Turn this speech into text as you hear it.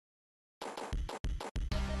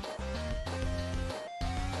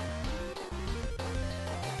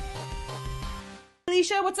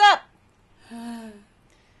Leisha, what's up?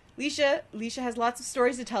 Leisha has lots of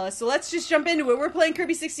stories to tell us, so let's just jump into it. We're playing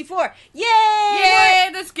Kirby 64. Yay! Yay!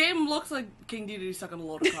 This game looks like King Dedede sucking a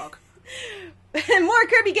load of cock. More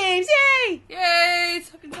Kirby games, yay! Yay!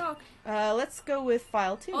 Sucking cock. Let's go with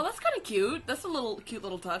file 2. Oh, that's kind of cute. That's a cute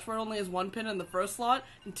little touch where it only has 1 pin in the first slot,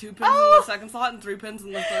 and 2 pins in the second slot, and 3 pins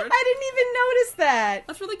in the third. I didn't even notice that.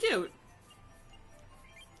 That's really cute.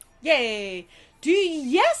 Yay!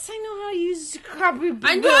 Yes, I know how to use Kirby.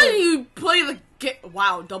 I know how you play the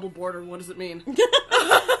wow, double border. What does it mean?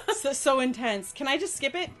 so intense. Can I just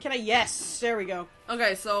skip it? Can I? Yes. There we go.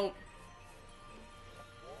 Okay, so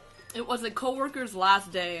it was a coworker's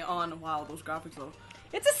last day on. Wow, those graphics though.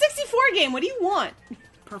 It's a 64 game. What do you want?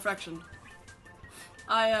 Perfection.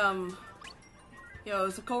 Yeah, it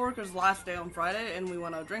was a coworker's last day on Friday, and we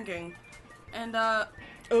went out drinking, and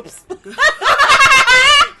oops.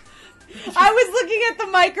 I was looking at the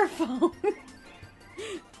microphone.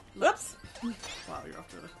 Whoops. Wow, you're off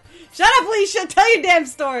to it. Shut up, Leisha. Tell your damn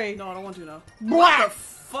story. No, I don't want to now. What the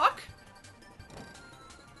fuck?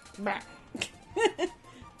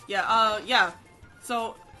 Yeah.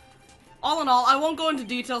 So, all in all, I won't go into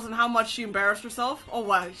details on how much she embarrassed herself. Oh,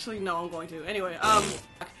 well, actually, no, I'm going to. Anyway,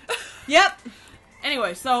 Yep.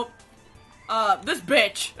 Anyway, so, this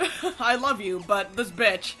bitch, I love you, but this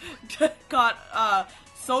bitch got,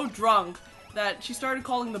 so drunk that she started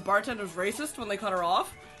calling the bartenders racist when they cut her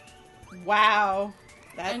off. Wow.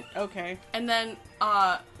 Okay. And then,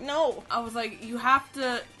 no. I was like, you have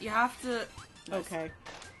to, okay.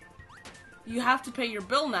 You have to pay your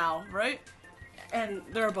bill now, right? And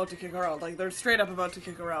they're about to kick her out. Like, they're straight up about to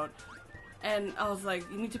kick her out. And I was like,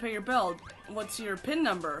 you need to pay your bill. What's your PIN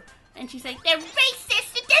number? And she's like, they're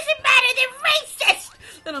racist! It doesn't matter! They're racist!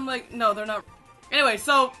 Then I'm like, no, they're not. Anyway,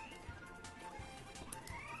 so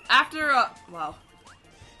after, wow.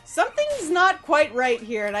 Something's not quite right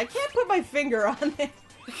here, and I can't put my finger on it.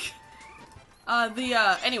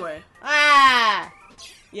 Anyway. Ah!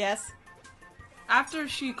 Yes. After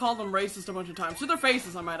she called them racist a bunch of times, to their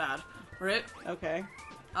faces, I might add, right? Okay.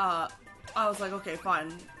 I was like, okay,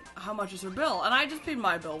 fine. How much is her bill? And I just paid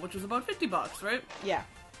my bill, which was about $50, right? Yeah.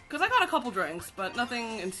 Because I got a couple drinks, but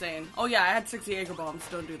nothing insane. Oh yeah, I had 6 Jaeger bombs,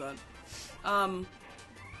 don't do that.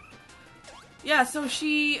 Yeah, so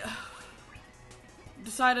she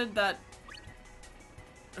decided that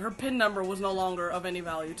her PIN number was no longer of any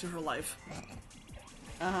value to her life.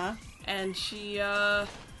 Uh-huh. And she, Ow.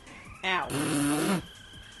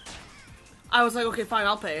 I was like, okay, fine,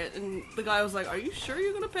 I'll pay it. And the guy was like, are you sure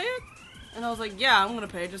you're gonna pay it? And I was like, yeah, I'm gonna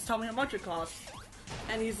pay it, just tell me how much it costs.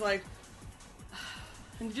 And he's like,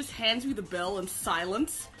 and he just hands me the bill in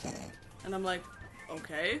silence. And I'm like,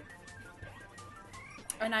 okay.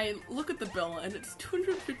 And I look at the bill, and it's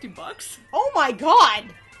 $250. Oh my god!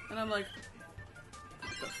 And I'm like,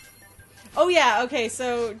 oh yeah, okay,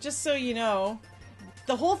 so, just so you know,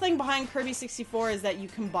 the whole thing behind Kirby 64 is that you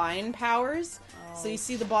combine powers. So you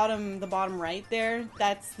see the bottom right there?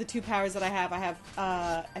 That's the 2 powers that I have. I have,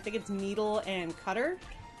 I think it's Needle and Cutter,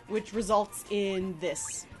 which results in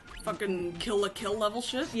this. fucking kill level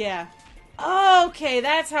shit? Yeah. Okay,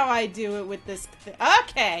 that's how I do it with this.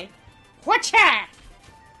 Okay. Whatcha?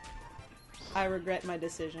 I regret my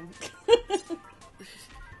decision.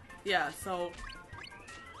 Yeah, so.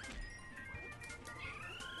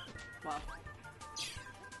 Wow.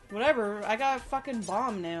 Whatever, I got a fucking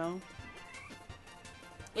bomb now.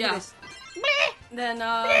 Look at this. Then,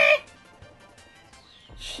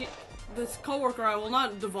 this coworker, I will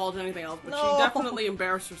not divulge anything else, but No. she definitely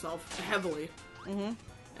embarrassed herself heavily. Mm-hmm.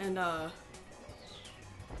 And,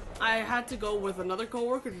 I had to go with another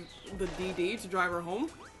coworker, the DD, to drive her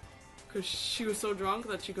home. Because she was so drunk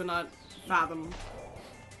that she could not fathom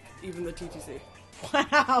even the TTC.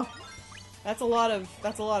 Wow. That's a lot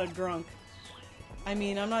of drunk. I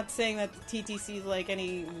mean, I'm not saying that the TTC is like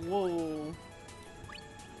any... Whoa.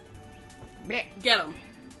 Get him.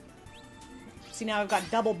 See, now I've got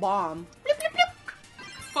double bomb. Blip, blip, blip.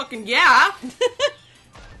 Fucking yeah!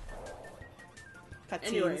 Cutscenes.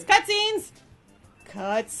 Anyway. Cutscenes!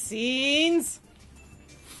 Cutscenes!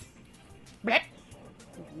 Bleh.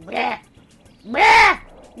 Bleh. Bleh.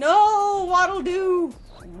 No! What'll do?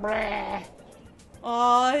 Bleh.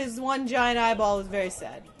 Aw, his one giant eyeball is very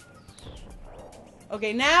sad.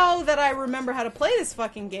 Okay, now that I remember how to play this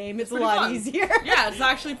fucking game, it's a lot fun. easier. Yeah, it's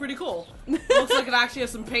actually pretty cool. It looks like it actually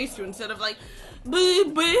has some pace to it instead of like, boo,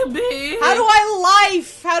 boo, boo. How do I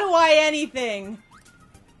life? How do I anything?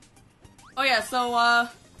 Oh yeah, so,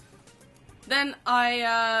 then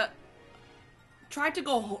I, tried to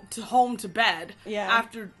go home to bed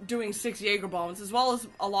after doing 6 Jaeger bombs, as well as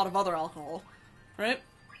a lot of other alcohol, right?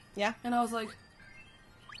 Yeah. And I was like,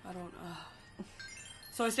 I don't.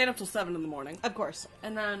 So I stayed up till 7 in the morning. Of course.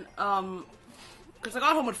 And then, because I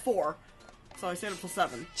got home at 4, so I stayed up till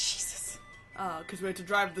 7. Jesus. Because we had to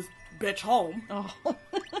drive this bitch home. Oh.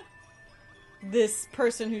 This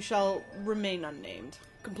person who shall remain unnamed.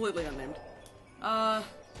 Completely unnamed.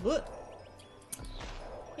 Look.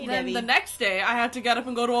 Hey, then Debbie. the next day, I had to get up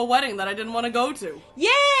and go to a wedding that I didn't want to go to.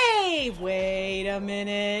 Yay! Wait a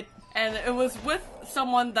minute. And it was with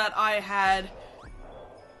someone that I had,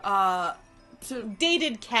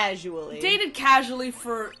 Dated casually. dated casually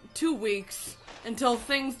for 2 weeks until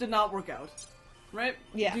things did not work out. Right?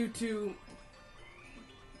 Yeah. Due to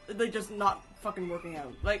they just not fucking working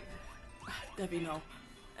out. Like, Debbie, no.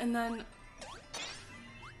 And then,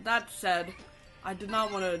 that said, I did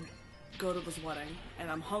not want to go to this wedding,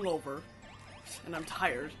 and I'm hungover, and I'm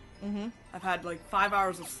tired. Mm-hmm. I've had like 5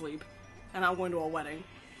 hours of sleep, and I'm going to a wedding.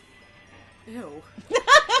 Ew.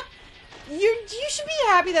 You should be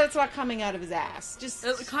happy that it's not coming out of his ass. Just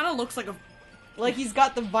It kind of looks like a... like he's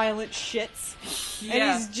got the violent shits. Yeah.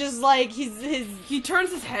 And he's just like, He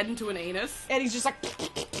turns his head into an anus. and he's just like,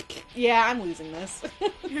 yeah, I'm losing this.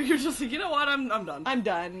 You're just like, you know what, I'm done. I'm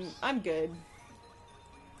done. I'm good.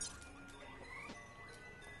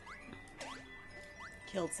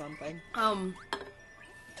 Killed something.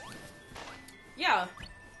 Yeah.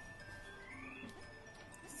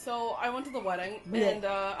 So, I went to the wedding, Blech. and,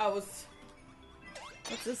 I was...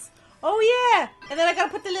 What's this? Oh yeah! And then I gotta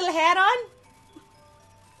put the little hat on?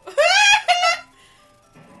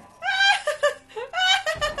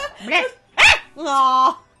 Blech.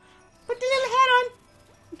 Aww. Put the little hat on.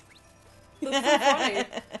 That's so funny.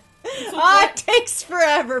 So Oh, it takes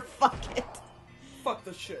forever. Fuck it. Fuck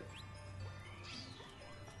this shit.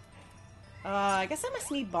 I guess I must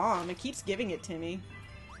need bomb. It keeps giving it to me.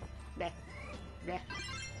 Bleh. Bleh.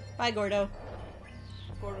 Bye, Gordo.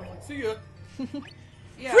 Gordon's like, see ya.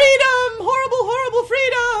 Yeah. Freedom! Horrible, horrible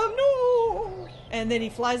freedom! No! And then he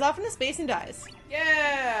flies off into space and dies.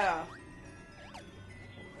 Yeah!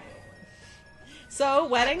 So,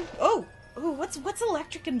 wedding. Oh! Ooh, what's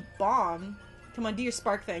electric and bomb? Come on, do your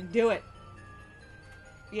spark thing. Do it.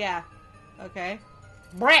 Yeah. Okay.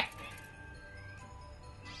 Breh!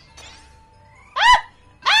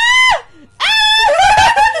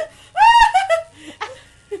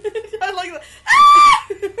 I like that.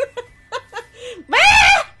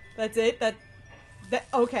 That's it? That,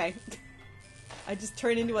 okay. I just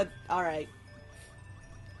turned into a, alright.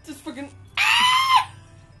 Just fucking...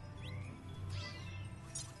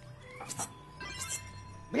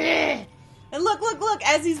 And look,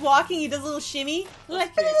 as he's walking, he does a little shimmy.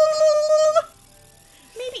 Like, Okay.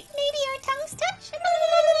 maybe our tongues touch.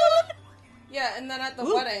 Yeah, and then at the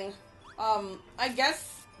Ooh. wedding, I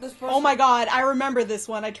guess this person... Oh my god, I remember this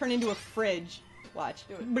one. I turn into a fridge. Watch.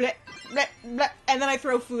 Do it. Bleh, bleh, bleh. And then I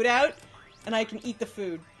throw food out, and I can eat the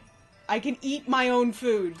food. I can eat my own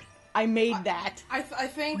food. I made that. I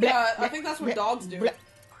think, Bleh, I bleh, think that's what bleh, dogs do. bleh,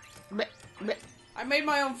 bleh, bleh. I made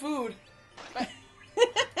my own food.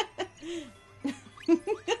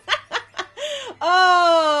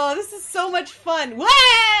 Oh, this is so much fun. Wah!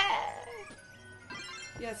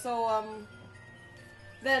 Yeah, so,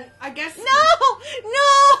 then, I guess...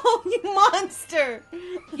 No, you monster!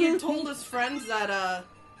 He had told his friends that,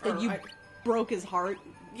 That you broke his heart.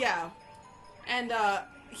 yeah. And,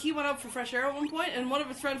 he went out for fresh air at one point, and one of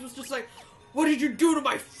his friends was just like, "What did you do to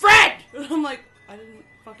my friend?" And I'm like, "I didn't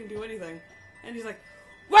fucking do anything." And he's like,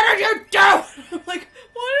 "What did you do?" I'm like,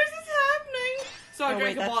 "What is this happening?" So I Oh, drank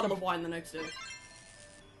wait, a that's bottle the- of wine the next day.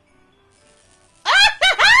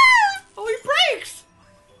 Oh, he breaks!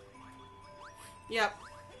 Yep.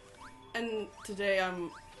 And today I'm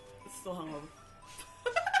still hungover.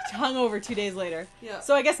 Hungover 2 days later. Yeah.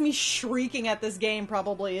 So I guess me shrieking at this game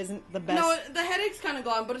probably isn't the best. No, the headache's kind of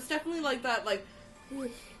gone, but it's definitely like that, like,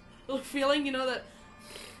 feeling, you know, that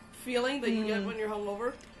feeling that you get when you're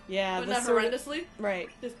hungover? Yeah, But the not sort of- horrendously? right.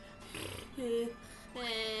 Just,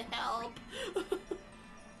 help.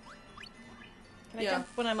 Can I Yeah. jump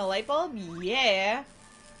when I'm a light bulb? Yeah.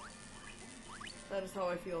 That is how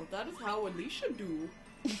I feel. That is how Alicia do.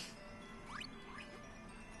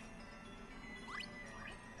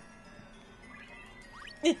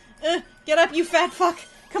 Get up, you fat fuck!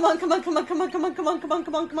 Come on, come on, come on, come on, come on, come on, come on,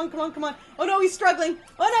 come on, come on, come on, come on. Oh no, he's struggling!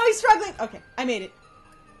 Oh no, he's struggling! Okay, I made it.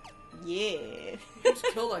 Yeah. You just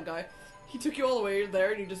kill that guy. He took you all the way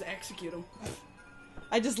there and you just execute him.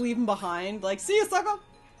 I just leave him behind, like, see you, sucker!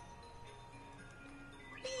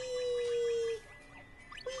 Whee!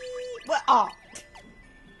 Whee! What? Oh.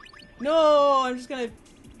 No, I'm just gonna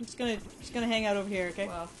hang out over here, okay?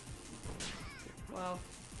 Wow. Wow.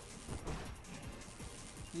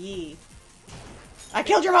 Yeah. I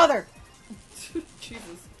killed your mother!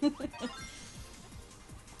 Jesus.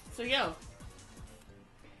 So yeah.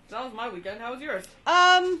 That was my weekend. How was yours?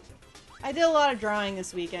 I did a lot of drawing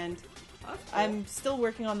this weekend. That's cool. I'm still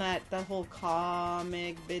working on that whole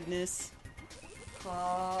comic business.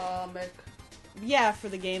 Comic. Yeah, for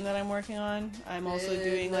the game that I'm working on. I'm also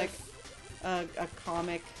doing like a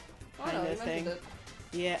comic kind of thing. It.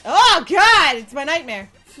 Yeah. Oh god! It's my nightmare!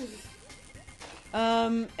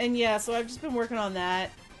 And yeah, so I've just been working on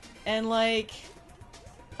that. And like,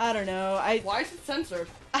 I don't know, Why is it censored?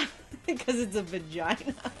 Because it's a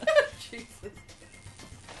vagina. Jesus.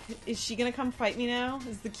 Is she gonna come fight me now?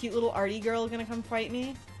 Is the cute little arty girl gonna come fight me?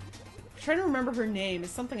 I'm trying to remember her name.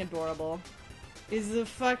 It's something adorable. Is the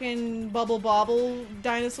fucking Bubble Bobble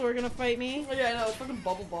dinosaur gonna fight me? Oh, yeah, I know. It's fucking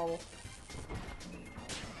Bubble Bobble.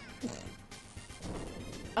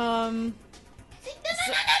 No, you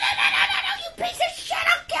piece of shit!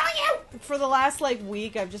 I'll kill you! For the last, like,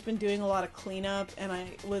 week, I've just been doing a lot of cleanup, and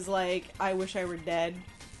I was like, I wish I were dead.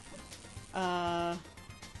 I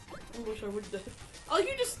wish I were dead. Oh,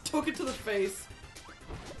 you just took it to the face.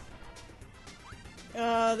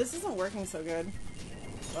 This isn't working so good.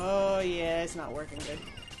 Oh, yeah, it's not working good.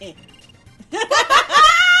 Eh.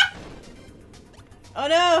 Oh,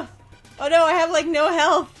 no! Oh, no, I have, like, no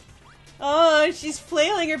health. Oh, she's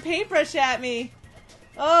flailing her paintbrush at me.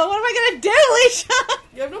 Oh, what am I gonna do, Alicia?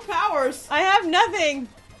 You have no powers. I have nothing.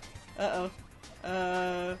 Uh-oh.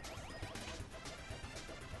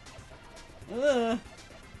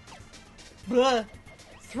 Blah.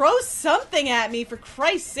 Throw something at me, for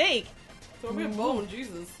Christ's sake. Throw me a bone,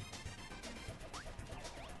 Jesus.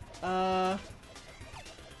 What?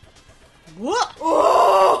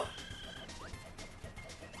 Oh!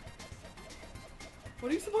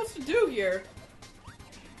 What are you supposed to do here?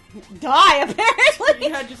 Die, apparently!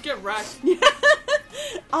 Yeah, just get wrecked.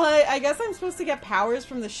 I guess I'm supposed to get powers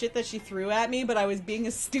from the shit that she threw at me, but I was being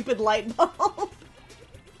a stupid light bulb.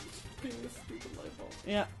 Being a stupid light bulb.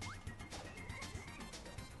 Yeah.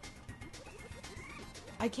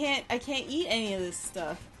 I can't eat any of this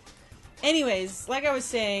stuff. Anyways, like I was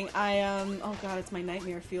saying, oh god, it's my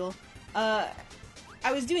nightmare fuel. I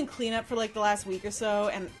was doing cleanup for like the last week or so,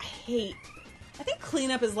 and I think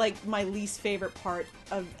cleanup is like my least favorite part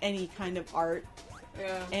of any kind of art.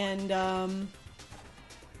 Yeah. And, oh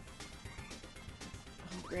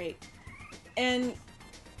great.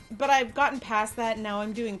 But I've gotten past that, and now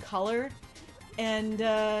I'm doing color, and,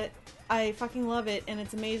 I fucking love it, and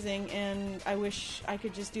it's amazing, and I wish I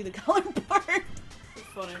could just do the color part. It's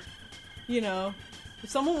funny. You know, if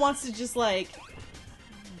someone wants to just, like,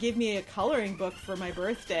 give me a coloring book for my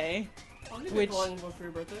birthday, which for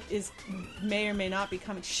your birthday. may or may not be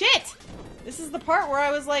coming. Shit! This is the part where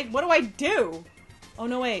I was like, what do I do? Oh,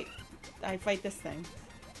 no, wait. I fight this thing.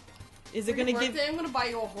 Is it gonna give... I'm gonna buy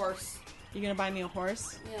you a horse. You're gonna buy me a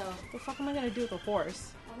horse? Yeah. What the fuck am I gonna do with a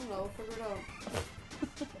horse? I don't know. Figure it out.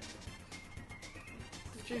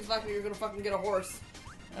 She's lucky you're gonna fucking get a horse.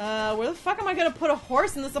 Where the fuck am I gonna put a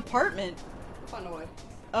horse in this apartment? Find a way.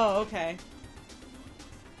 Oh, okay.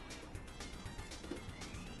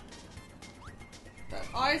 That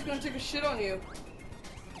eye's gonna take a shit on you.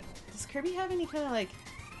 Does Kirby have any kind of, like...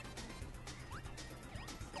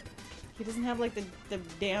 He doesn't have, like, the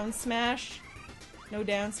down smash? No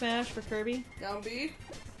down smash for Kirby? Down B?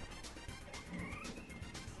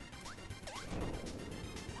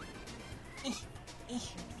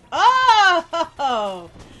 Oh!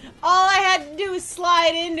 All I had to do was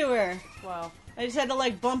slide into her. Wow. I just had to,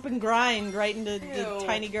 like, bump and grind right into the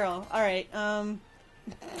tiny girl. Alright, Oh,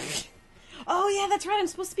 yeah, that's right. I'm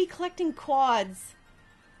supposed to be collecting quads.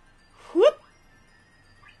 Whoop!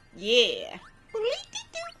 Yeah.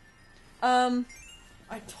 I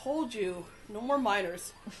told you. No more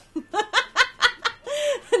minors.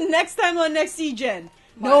 Next time on NextEstroGEN.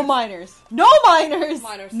 No minors. No minors!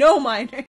 Minors. No minors.